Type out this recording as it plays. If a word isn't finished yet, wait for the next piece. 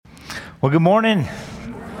Well, good morning.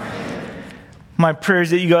 My prayer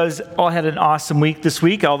is that you guys all had an awesome week this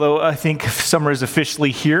week, although I think summer is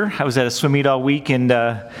officially here. I was at a swim meet all week, and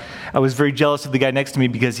I was very jealous of the guy next to me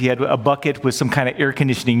because he had a bucket with some kind of air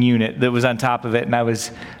conditioning unit that was on top of it, and I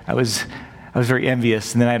was very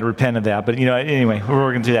envious, and then I had to repent of that. But, anyway, we're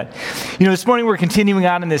working through that. This morning we're continuing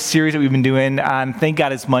on in this series that we've been doing on Thank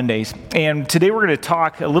God It's Mondays. And today we're going to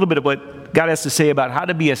talk a little bit about what God has to say about how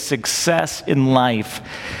to be a success in life.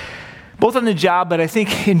 Both on the job, but I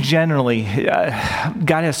think in generally,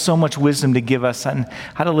 God has so much wisdom to give us on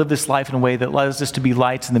how to live this life in a way that allows us to be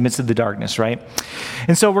lights in the midst of the darkness, right?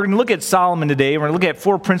 And so we're going to look at Solomon today. We're going to look at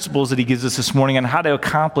 4 principles that he gives us this morning on how to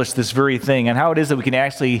accomplish this very thing and how it is that we can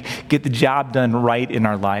actually get the job done right in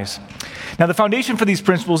our lives. Now, the foundation for these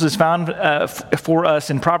principles is found for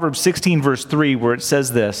us in Proverbs 16, verse 3, where it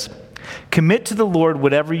says this: "Commit to the Lord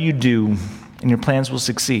whatever you do, and your plans will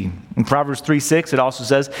succeed." In Proverbs 3:6, it also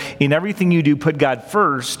says, "In everything you do, put God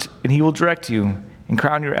first, and he will direct you and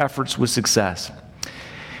crown your efforts with success."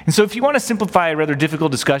 And so if you want to simplify a rather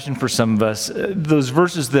difficult discussion for some of us, those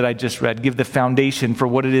verses that I just read give the foundation for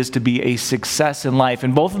what it is to be a success in life.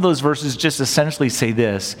 And both of those verses just essentially say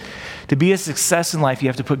this: to be a success in life, you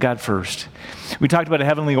have to put God first. We talked about a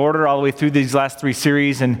heavenly order all the way through these last 3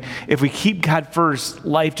 series, and if we keep God first,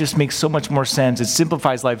 life just makes so much more sense. It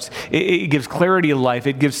simplifies life. It gives clarity to life.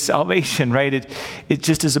 It gives salvation, right? It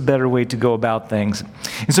just is a better way to go about things.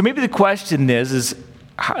 And so maybe the question is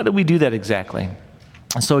how do we do that exactly?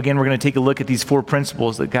 And so again, we're going to take a look at these 4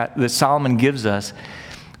 principles that Solomon gives us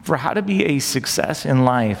for how to be a success in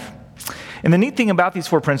life. And the neat thing about these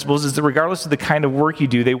 4 principles is that regardless of the kind of work you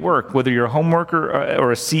do, they work. Whether you're a home worker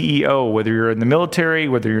or a CEO, whether you're in the military,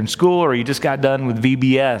 whether you're in school, or you just got done with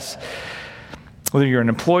VBS, whether you're an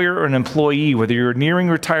employer or an employee, whether you're nearing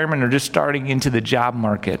retirement or just starting into the job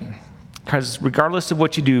market. Because regardless of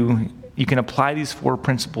what you do, you can apply these 4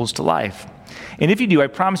 principles to life. And if you do, I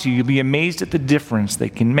promise you'll be amazed at the difference they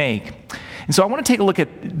can make. And so I want to take a look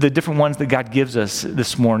at the different ones that God gives us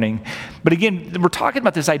this morning. But again, we're talking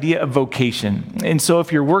about this idea of vocation. And so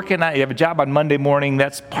if you're working, you have a job on Monday morning,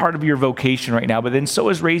 that's part of your vocation right now. But then so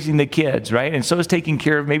is raising the kids, right? And so is taking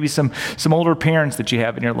care of maybe some older parents that you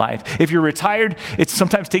have in your life. If you're retired, it's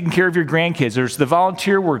sometimes taking care of your grandkids. Or it's the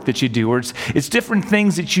volunteer work that you do. Or it's different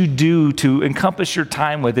things that you do to encompass your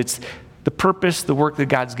time with. It's the purpose, the work that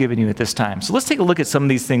God's given you at this time. So let's take a look at some of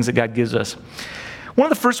these things that God gives us. One of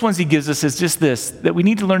the first ones he gives us is just this, that we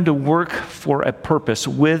need to learn to work for a purpose,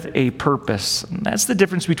 with a purpose. And that's the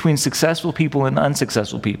difference between successful people and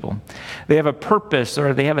unsuccessful people. They have a purpose,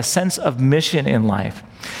 or they have a sense of mission in life.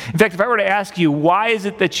 In fact, if I were to ask you, why is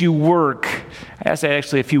it that you work? I asked that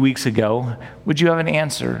actually a few weeks ago. Would you have an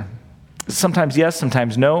answer? Sometimes yes,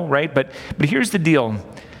 sometimes no, right? But here's the deal.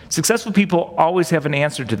 Successful people always have an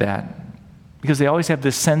answer to that because they always have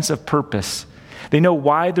this sense of purpose. They know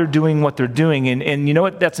why they're doing what they're doing. And you know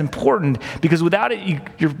what? That's important because without it,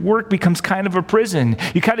 your work becomes kind of a prison.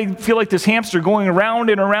 You kind of feel like this hamster going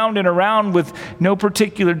around and around and around with no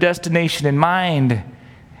particular destination in mind.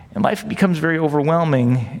 And life becomes very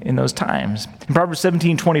overwhelming in those times. In Proverbs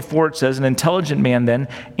 17:24, it says, "An intelligent man then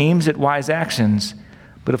aims at wise actions,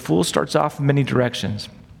 but a fool starts off in many directions."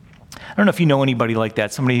 I don't know if you know anybody like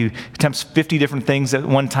that, somebody who attempts 50 different things at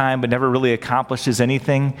one time but never really accomplishes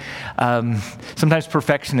anything. Sometimes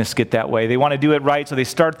perfectionists get that way. They want to do it right, so they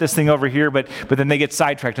start this thing over here, but then they get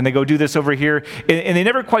sidetracked and they go do this over here, and they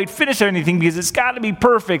never quite finish anything because it's got to be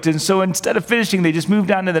perfect. And so instead of finishing, they just move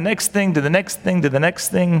on to the next thing, to the next thing, to the next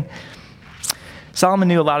thing. Solomon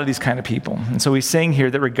knew a lot of these kind of people. And so he's saying here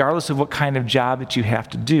that regardless of what kind of job that you have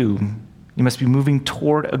to do, you must be moving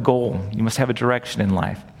toward a goal. You must have a direction in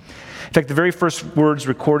life. In fact, the very first words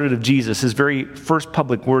recorded of Jesus, his very first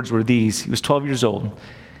public words were these. He was 12 years old.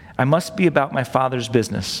 "I must be about my Father's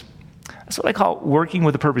business." That's what I call working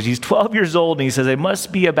with a purpose. He's 12 years old and he says, "I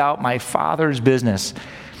must be about my Father's business."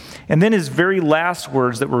 And then his very last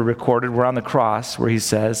words that were recorded were on the cross where he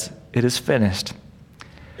says, "It is finished."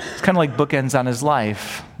 It's kind of like bookends on his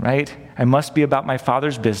life, right? I must be about my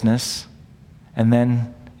Father's business, and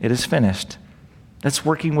then it is finished. That's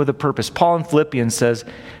working with a purpose. Paul in Philippians says,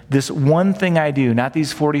 "This one thing I do," not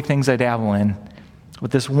these 40 things I dabble in,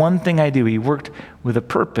 but this one thing I do. He worked with a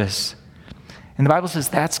purpose. And the Bible says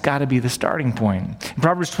that's got to be the starting point. In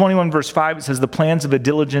Proverbs 21, verse 5, it says, "The plans of a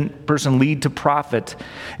diligent person lead to profit."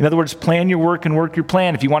 In other words, plan your work and work your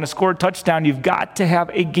plan. If you want to score a touchdown, you've got to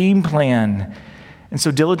have a game plan. And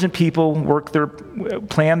so diligent people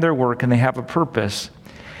plan their work, and they have a purpose.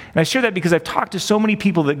 And I share that because I've talked to so many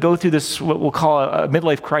people that go through this, what we'll call a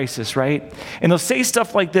midlife crisis, right? And they'll say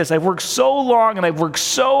stuff like this: "I've worked so long and I've worked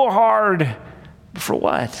so hard, but for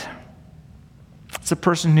what?" It's a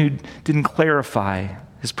person who didn't clarify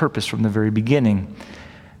his purpose from the very beginning.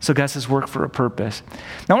 So God says work for a purpose.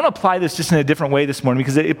 Now I want to apply this just in a different way this morning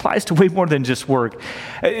because it applies to way more than just work.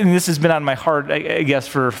 And this has been on my heart, I guess,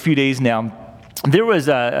 for a few days now. There was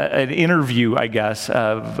an interview, I guess,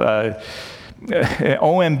 of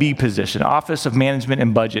OMB position, Office of Management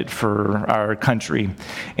and Budget for our country.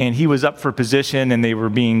 And he was up for position, and they were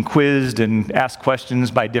being quizzed and asked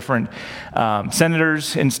questions by different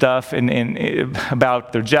senators and stuff and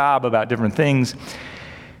about their job, about different things.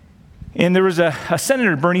 And there was a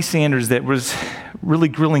Senator, Bernie Sanders, that was really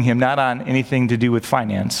grilling him, not on anything to do with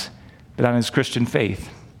finance, but on his Christian faith.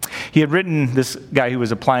 He had written, this guy who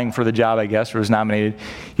was applying for the job, I guess, or was nominated,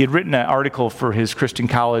 he had written an article for his Christian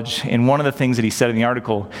college, and one of the things that he said in the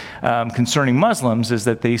article concerning Muslims is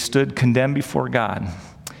that they stood condemned before God.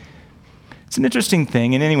 It's an interesting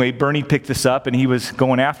thing, and anyway, Bernie picked this up, and he was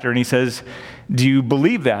going after it, and he says, do you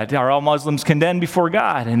believe that? Are all Muslims condemned before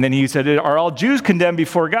God? And then he said, are all Jews condemned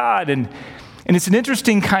before God? And it's an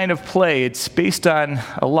interesting kind of play. It's based on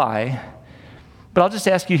a lie, but I'll just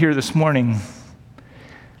ask you here this morning,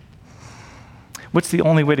 what's the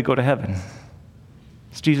only way to go to heaven?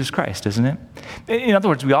 It's Jesus Christ, isn't it? In other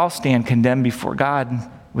words, we all stand condemned before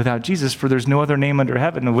God without Jesus, for there's no other name under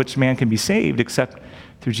heaven in which man can be saved except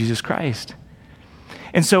through Jesus Christ.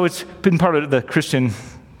 And so it's been part of the Christian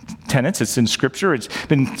tenets. It's in Scripture. It's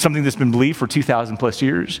been something that's been believed for 2,000 plus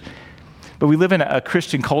years. But we live in a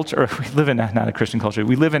Christian culture, or we live in not a Christian culture.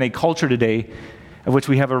 We live in a culture today of which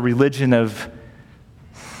we have a religion of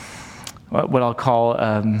what I'll call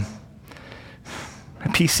a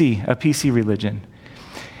PC religion.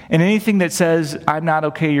 And anything that says, I'm not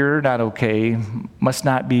okay, you're not okay, must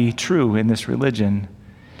not be true in this religion.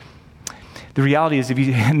 The reality is,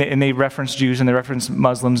 and they reference Jews, and they reference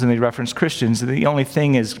Muslims, and they reference Christians, and the only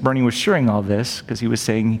thing is, Bernie was sharing all this, because he was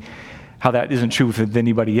saying how that isn't true with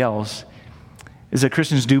anybody else, is that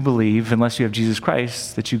Christians do believe, unless you have Jesus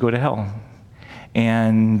Christ, that you go to hell.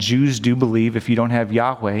 And Jews do believe if you don't have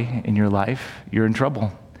Yahweh in your life, you're in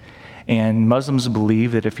trouble. And Muslims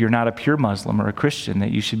believe that if you're not a pure Muslim or a Christian,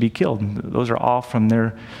 that you should be killed. Those are all from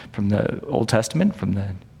the Old Testament, from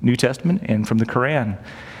the New Testament, and from the Quran,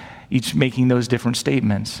 each making those different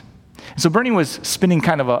statements. So Bernie was spinning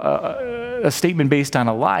kind of a statement based on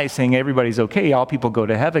a lie, saying everybody's okay, all people go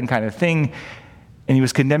to heaven kind of thing, and he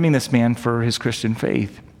was condemning this man for his Christian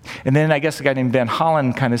faith. And then I guess a guy named Van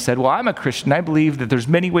Hollen kind of said, well, I'm a Christian, I believe that there's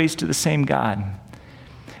many ways to the same God.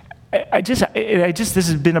 This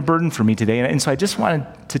has been a burden for me today, and so I just wanted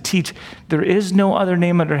to teach, there is no other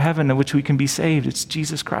name under heaven in which we can be saved. It's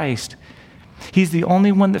Jesus Christ. He's the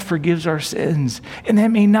only one that forgives our sins. And that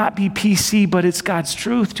may not be PC, but it's God's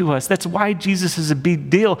truth to us. That's why Jesus is a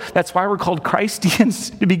big deal. That's why we're called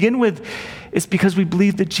Christians to begin with. It's because we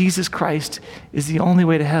believe that Jesus Christ is the only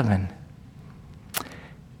way to heaven.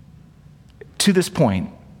 To this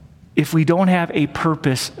point, if we don't have a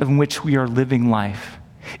purpose in which we are living life,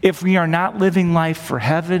 if we are not living life for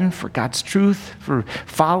heaven, for God's truth, for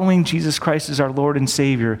following Jesus Christ as our Lord and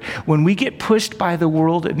Savior, when we get pushed by the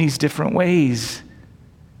world in these different ways,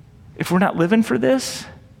 if we're not living for this,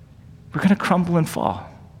 we're going to crumble and fall.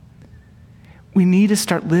 We need to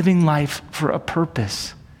start living life for a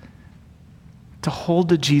purpose, to hold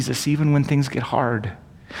to Jesus even when things get hard,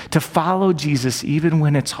 to follow Jesus even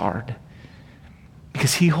when it's hard,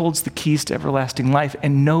 because he holds the keys to everlasting life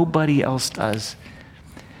and nobody else does.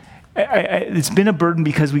 It's been a burden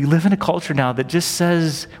because we live in a culture now that just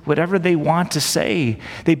says whatever they want to say.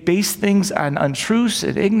 They base things on untruths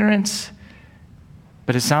and ignorance,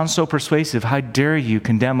 but it sounds so persuasive. How dare you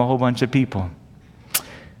condemn a whole bunch of people?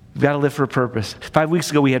 We've got to live for a purpose. 5 weeks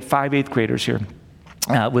ago, we had 5 eighth graders here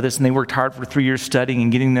with us, and they worked hard for 3 years studying and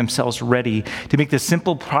getting themselves ready to make the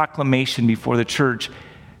simple proclamation before the church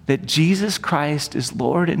that Jesus Christ is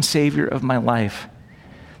Lord and Savior of my life.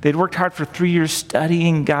 They'd worked hard for 3 years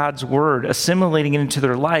studying God's word, assimilating it into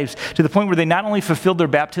their lives, to the point where they not only fulfilled their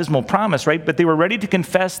baptismal promise, right, but they were ready to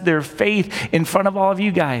confess their faith in front of all of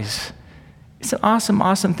you guys. It's an awesome,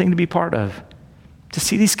 awesome thing to be part of. To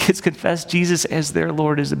see these kids confess Jesus as their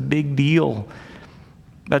Lord is a big deal.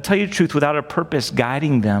 But I'll tell you the truth, without a purpose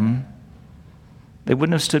guiding them, they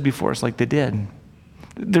wouldn't have stood before us like they did.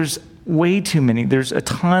 There's a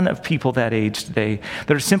ton of people that age today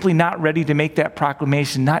that are simply not ready to make that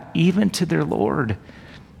proclamation, not even to their Lord.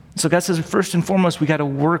 So God says, first and foremost, we got to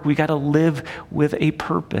work, we got to live with a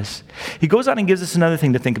purpose. He goes on and gives us another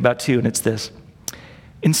thing to think about too, and it's this.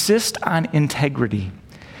 Insist on integrity.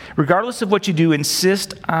 Regardless of what you do,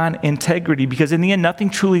 insist on integrity, because in the end, nothing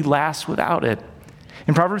truly lasts without it.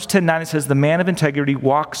 In Proverbs 10:9, it says, the man of integrity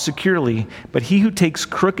walks securely, but he who takes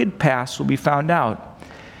crooked paths will be found out.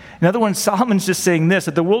 In other words, Solomon's just saying this,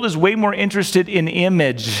 that the world is way more interested in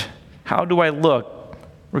image. How do I look?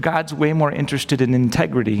 Where God's way more interested in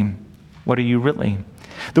integrity. What are you really?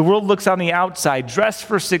 The world looks on the outside, dressed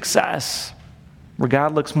for success, where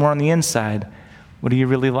God looks more on the inside. What are you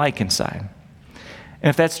really like inside? And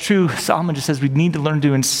if that's true, Solomon just says we need to learn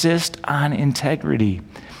to insist on integrity.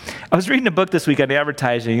 I was reading a book this week on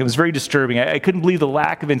advertising. It was very disturbing. I couldn't believe the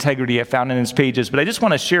lack of integrity I found in its pages, but I just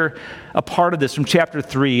want to share a part of this from chapter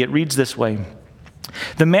 3. It reads this way.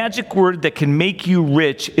 The magic word that can make you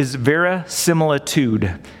rich is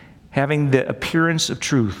verisimilitude, having the appearance of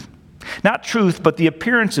truth. Not truth, but the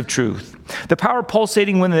appearance of truth. The power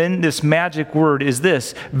pulsating within this magic word is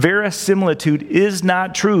this. Verisimilitude is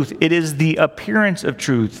not truth. It is the appearance of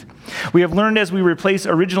truth. We have learned as we replace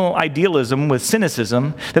original idealism with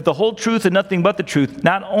cynicism that the whole truth and nothing but the truth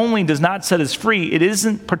not only does not set us free, it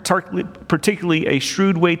isn't particularly a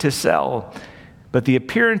shrewd way to sell, but the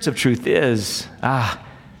appearance of truth is,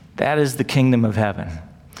 that is the kingdom of heaven.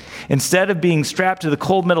 Instead of being strapped to the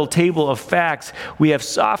cold metal table of facts, we have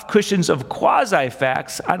soft cushions of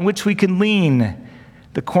quasi-facts on which we can lean.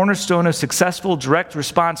 The cornerstone of successful direct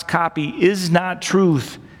response copy is not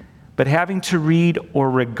truth, but having to read or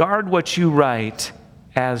regard what you write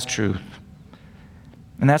as truth.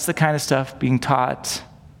 And that's the kind of stuff being taught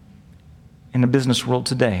in the business world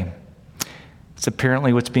today. It's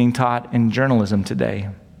apparently what's being taught in journalism today.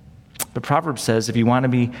 But Proverbs says if you want to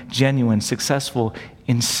be genuine, successful,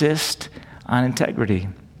 insist on integrity.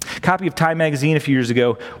 Copy of Time magazine a few years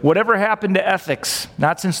ago. Whatever happened to ethics?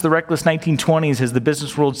 Not since the reckless 1920s has the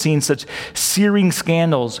business world seen such searing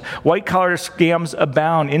scandals. White-collar scams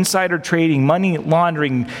abound. Insider trading, money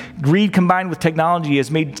laundering, greed combined with technology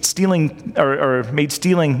has made stealing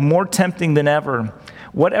more tempting than ever.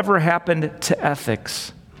 Whatever happened to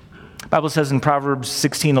ethics? The Bible says in Proverbs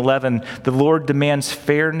 16:11, the Lord demands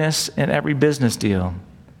fairness in every business deal.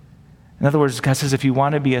 In other words, God says if you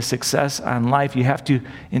want to be a success on life, you have to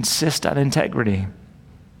insist on integrity.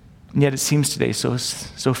 And yet it seems today so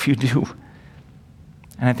few do.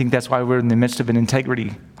 And I think that's why we're in the midst of an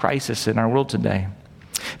integrity crisis in our world today.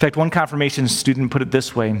 In fact, one confirmation student put it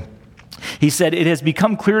this way. He said, it has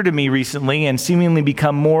become clear to me recently and seemingly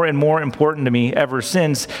become more and more important to me ever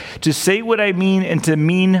since to say what I mean and to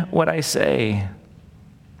mean what I say.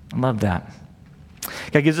 I love that.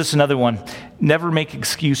 God gives us another one. Never make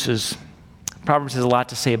excuses. Proverbs has a lot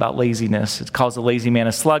to say about laziness. It calls a lazy man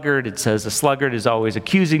a sluggard. It says a sluggard is always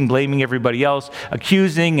accusing, blaming everybody else,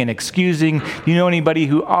 accusing and excusing. Do you know anybody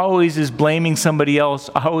who always is blaming somebody else,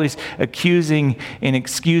 always accusing and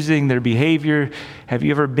excusing their behavior? Have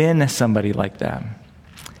you ever been somebody like that?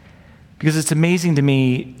 Because it's amazing to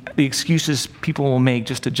me the excuses people will make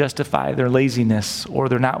just to justify their laziness or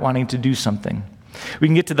their not wanting to do something. We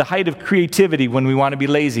can get to the height of creativity when we want to be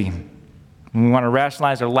lazy. When we want to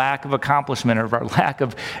rationalize our lack of accomplishment or our lack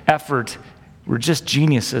of effort. We're just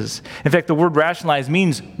geniuses. In fact, the word rationalize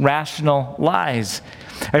means rational lies.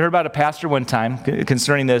 I heard about a pastor one time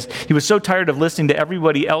concerning this. He was so tired of listening to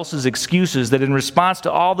everybody else's excuses that in response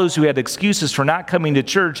to all those who had excuses for not coming to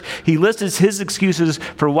church, he listed his excuses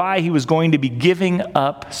for why he was going to be giving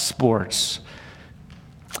up sports.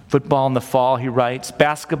 Football in the fall, he writes,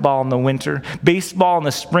 basketball in the winter, baseball in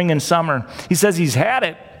the spring and summer. He says he's had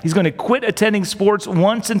it. He's going to quit attending sports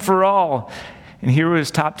once and for all. And here are his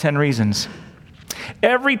top 10 reasons.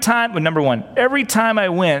 Number one, every time I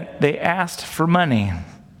went, they asked for money.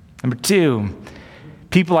 Number two,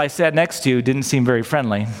 people I sat next to didn't seem very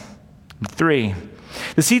friendly. Number three,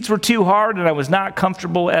 the seats were too hard and I was not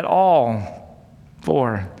comfortable at all.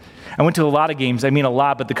 4, I went to a lot of games. I mean a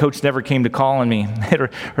lot, but the coach never came to call on me. I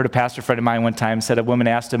heard a pastor friend of mine one time said a woman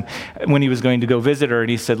asked him when he was going to go visit her, and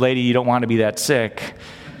he said, lady, you don't want to be that sick.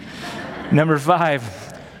 Number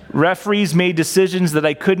 5, referees made decisions that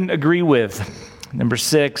I couldn't agree with. Number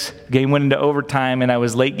 6, the game went into overtime and I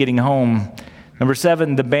was late getting home. Number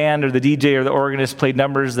 7, the band or the DJ or the organist played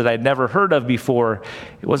numbers that I'd never heard of before.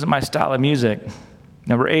 It wasn't my style of music.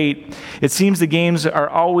 Number 8, it seems the games are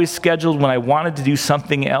always scheduled when I wanted to do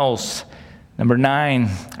something else. Number 9,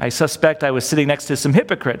 I suspect I was sitting next to some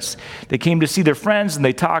hypocrites. They came to see their friends and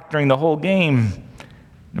they talked during the whole game.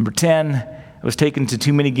 Number 10, I was taken to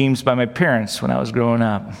too many games by my parents when I was growing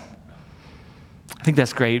up. I think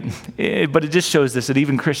that's great, but it just shows this, that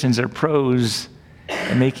even Christians are pros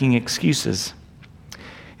at making excuses.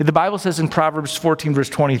 The Bible says in Proverbs 14, verse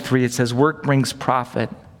 23, it says, work brings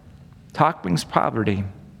profit. Talk brings poverty.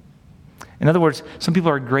 In other words, some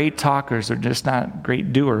people are great talkers, they're just not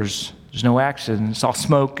great doers. There's no action. It's all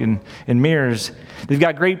smoke and mirrors. They've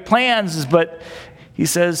got great plans, but he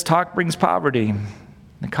says talk brings poverty.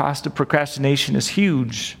 The cost of procrastination is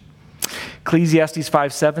huge. Ecclesiastes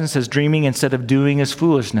 5:7 says, dreaming instead of doing is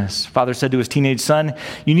foolishness. Father said to his teenage son,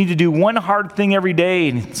 you need to do one hard thing every day.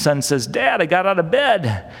 And the son says, Dad, I got out of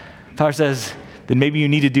bed. Father says, then maybe you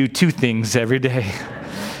need to do two things every day.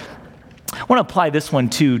 I want to apply this one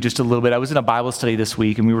too, just a little bit. I was in a Bible study this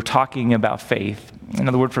week, and we were talking about faith.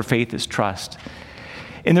 Another word for faith is trust.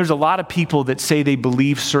 And there's a lot of people that say they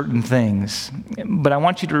believe certain things, but I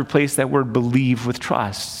want you to replace that word believe with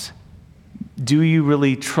trust. Do you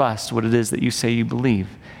really trust what it is that you say you believe?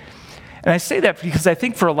 And I say that because I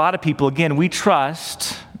think for a lot of people, again, we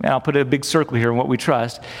trust, and I'll put a big circle here on what we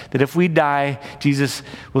trust, that if we die, Jesus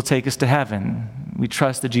will take us to heaven. We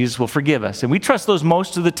trust that Jesus will forgive us. And we trust those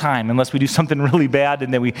most of the time, unless we do something really bad,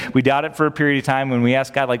 and then we doubt it for a period of time when we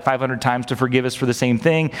ask God like 500 times to forgive us for the same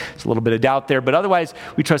thing. There's a little bit of doubt there. But otherwise,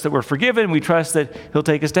 we trust that we're forgiven. We trust that he'll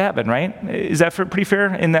take us to heaven, right? Is that pretty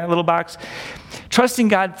fair in that little box? Trusting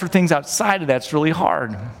God for things outside of that's really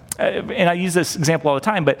hard. And I use this example all the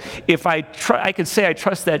time, but if I could say I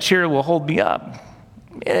trust that chair will hold me up.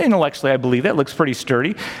 Intellectually, I believe it looks pretty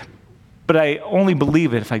sturdy, but I only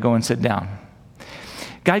believe it if I go and sit down.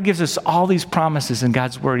 God gives us all these promises in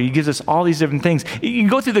God's word. He gives us all these different things. You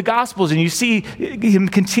go through the Gospels and you see him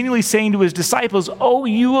continually saying to his disciples, oh,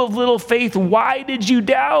 you of little faith, why did you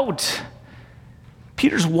doubt?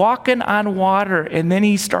 Peter's walking on water, and then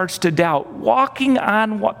he starts to doubt. Walking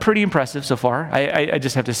on water, pretty impressive so far, I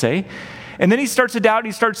just have to say. And then he starts to doubt, and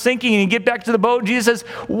he starts sinking, and he get back to the boat, and Jesus says,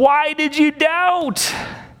 why did you doubt?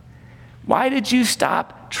 Why did you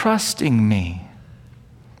stop trusting me?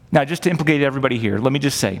 Now, just to implicate everybody here, let me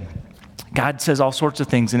just say, God says all sorts of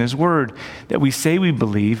things in his word that we say we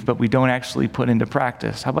believe, but we don't actually put into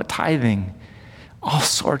practice. How about tithing? All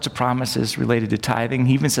sorts of promises related to tithing.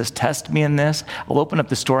 He even says, test me in this. I'll open up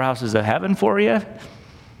the storehouses of heaven for you.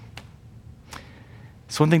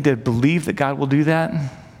 It's one thing to believe that God will do that.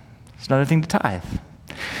 It's another thing to tithe.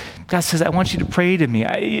 God says, I want you to pray to me.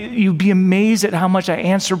 You'd be amazed at how much I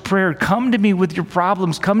answer prayer. Come to me with your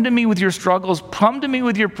problems. Come to me with your struggles. Come to me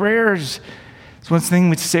with your prayers. It's one thing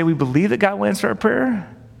to say we believe that God will answer our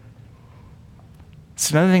prayer.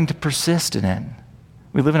 It's another thing to persist in it.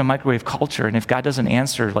 We live in a microwave culture, and if God doesn't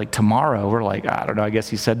answer like tomorrow, we're like, I don't know, I guess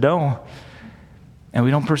he said no. And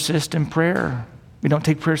we don't persist in prayer. We don't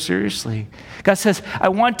take prayer seriously. God says, I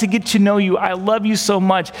want to get to know you. I love you so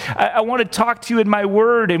much. I want to talk to you in my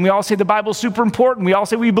word. And we all say the Bible's super important. We all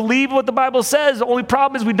say we believe what the Bible says. The only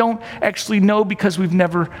problem is we don't actually know because we've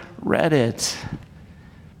never read it.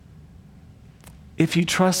 If you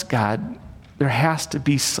trust God, there has to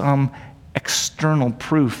be some external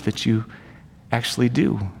proof that you actually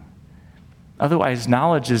do. Otherwise,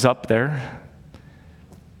 knowledge is up there.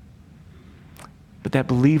 But that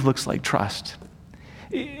believe looks like trust.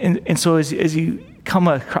 And so as you come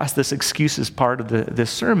across this excuses part of this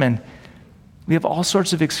sermon, we have all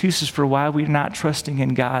sorts of excuses for why we're not trusting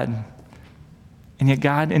in God. And yet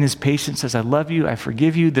God in his patience says, I love you, I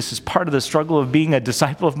forgive you. This is part of the struggle of being a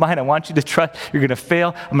disciple of mine. I want you to trust. You're going to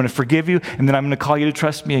fail. I'm going to forgive you. And then I'm going to call you to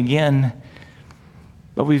trust me again.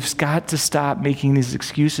 But we've got to stop making these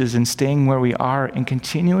excuses and staying where we are and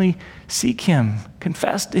continually seek him,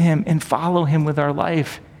 confess to him, and follow him with our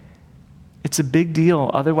life. It's a big deal.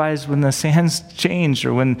 Otherwise, when the sands change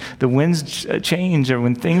or when the winds change or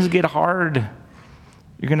when things get hard,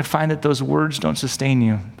 you're going to find that those words don't sustain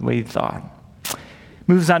you the way you thought.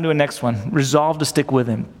 Moves on to the next one. Resolve to stick with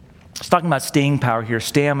him. It's talking about staying power here,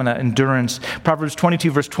 stamina, endurance. Proverbs 22,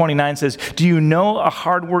 verse 29 says, do you know a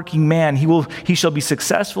hardworking man? He shall be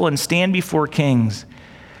successful and stand before kings.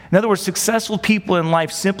 In other words, successful people in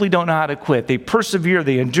life simply don't know how to quit. They persevere,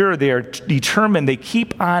 they endure, they are determined, they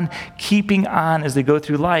keep on keeping on as they go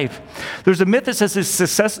through life. There's a myth that says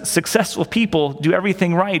successful people do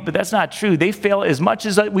everything right, but that's not true. They fail as much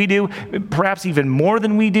as we do, perhaps even more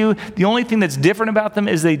than we do. The only thing that's different about them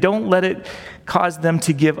is they don't let it cause them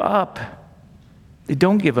to give up. They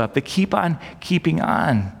don't give up. They keep on keeping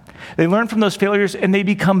on. They learn from those failures and they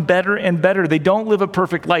become better and better. They don't live a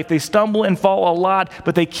perfect life. They stumble and fall a lot,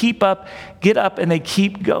 but they get up and they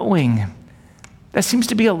keep going. That seems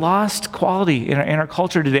to be a lost quality in our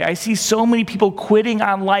culture today. I see so many people quitting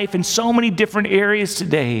on life in so many different areas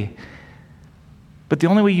today. But the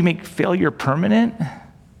only way you make failure permanent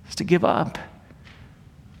is to give up.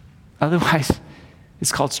 Otherwise,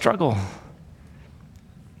 it's called struggle.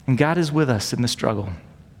 And God is with us in the struggle.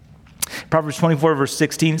 Proverbs 24, verse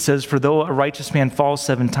 16 says, for though a righteous man falls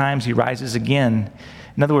 7 times, he rises again.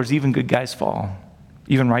 In other words, even good guys fall.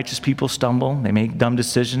 Even righteous people stumble. They make dumb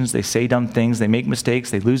decisions. They say dumb things. They make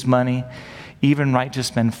mistakes. They lose money. Even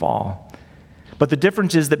righteous men fall. But the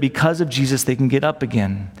difference is that because of Jesus, they can get up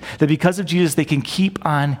again. That because of Jesus, they can keep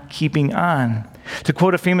on keeping on. To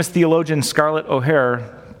quote a famous theologian, Scarlett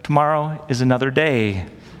O'Hare, tomorrow is another day.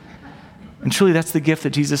 And truly, that's the gift that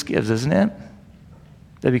Jesus gives, isn't it?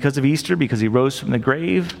 That because of Easter, because he rose from the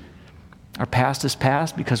grave, our past is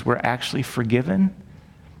past because we're actually forgiven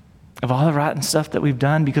of all the rotten stuff that we've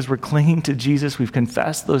done, because we're clinging to Jesus. We've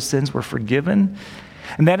confessed those sins. We're forgiven.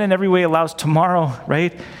 And that in every way allows tomorrow,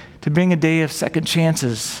 right, to bring a day of second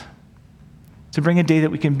chances, to bring a day that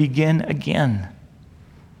we can begin again.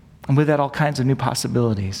 And with that, all kinds of new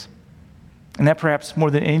possibilities. And that perhaps more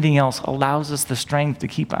than anything else allows us the strength to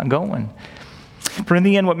keep on going. For in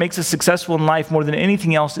the end, what makes us successful in life more than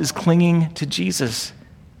anything else is clinging to Jesus,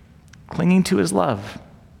 clinging to his love.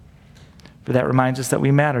 For that reminds us that we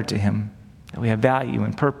matter to him, that we have value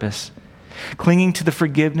and purpose. Clinging to the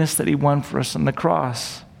forgiveness that he won for us on the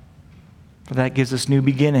cross. For that gives us new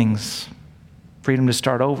beginnings, freedom to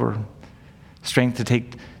start over, strength to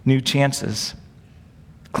take new chances.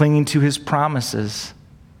 Clinging to his promises.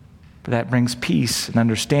 For that brings peace and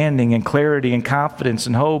understanding and clarity and confidence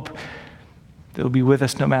and hope that will be with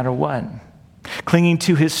us no matter what. Clinging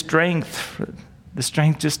to his strength, for the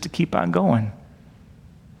strength just to keep on going.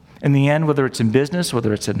 In the end, whether it's in business,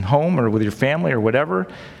 whether it's at home or with your family or whatever,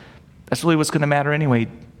 that's really what's going to matter anyway.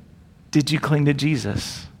 Did you cling to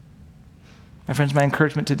Jesus? My friends, my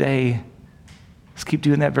encouragement today is keep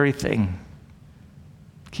doing that very thing.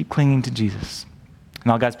 Keep clinging to Jesus.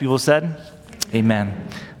 And all God's people said, amen.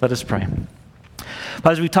 Let us pray.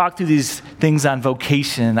 As we talk through these things on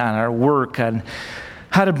vocation, on our work, on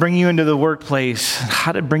how to bring you into the workplace,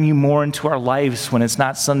 how to bring you more into our lives when it's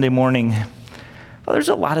not Sunday morning, well, there's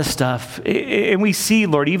a lot of stuff. And we see,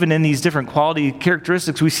 Lord, even in these different quality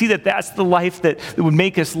characteristics, we see that that's the life that would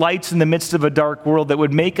make us lights in the midst of a dark world, that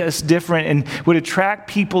would make us different and would attract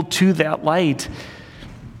people to that light.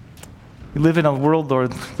 We live in a world,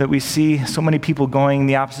 Lord, that we see so many people going in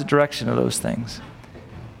the opposite direction of those things.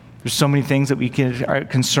 There's so many things that are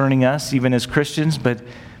concerning us, even as Christians, but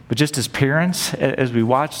just as parents, as we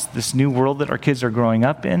watch this new world that our kids are growing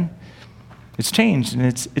up in, it's changed and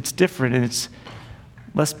it's different and it's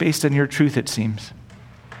less based on your truth, it seems.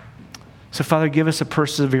 So, Father, give us a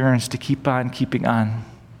perseverance to keep on keeping on,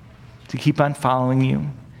 to keep on following you.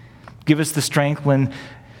 Give us the strength when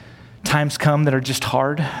times come that are just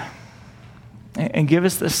hard. And give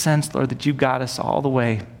us the sense, Lord, that you've got us all the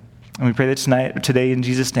way. And we pray that today in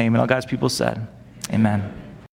Jesus' name, and all God's people said, amen.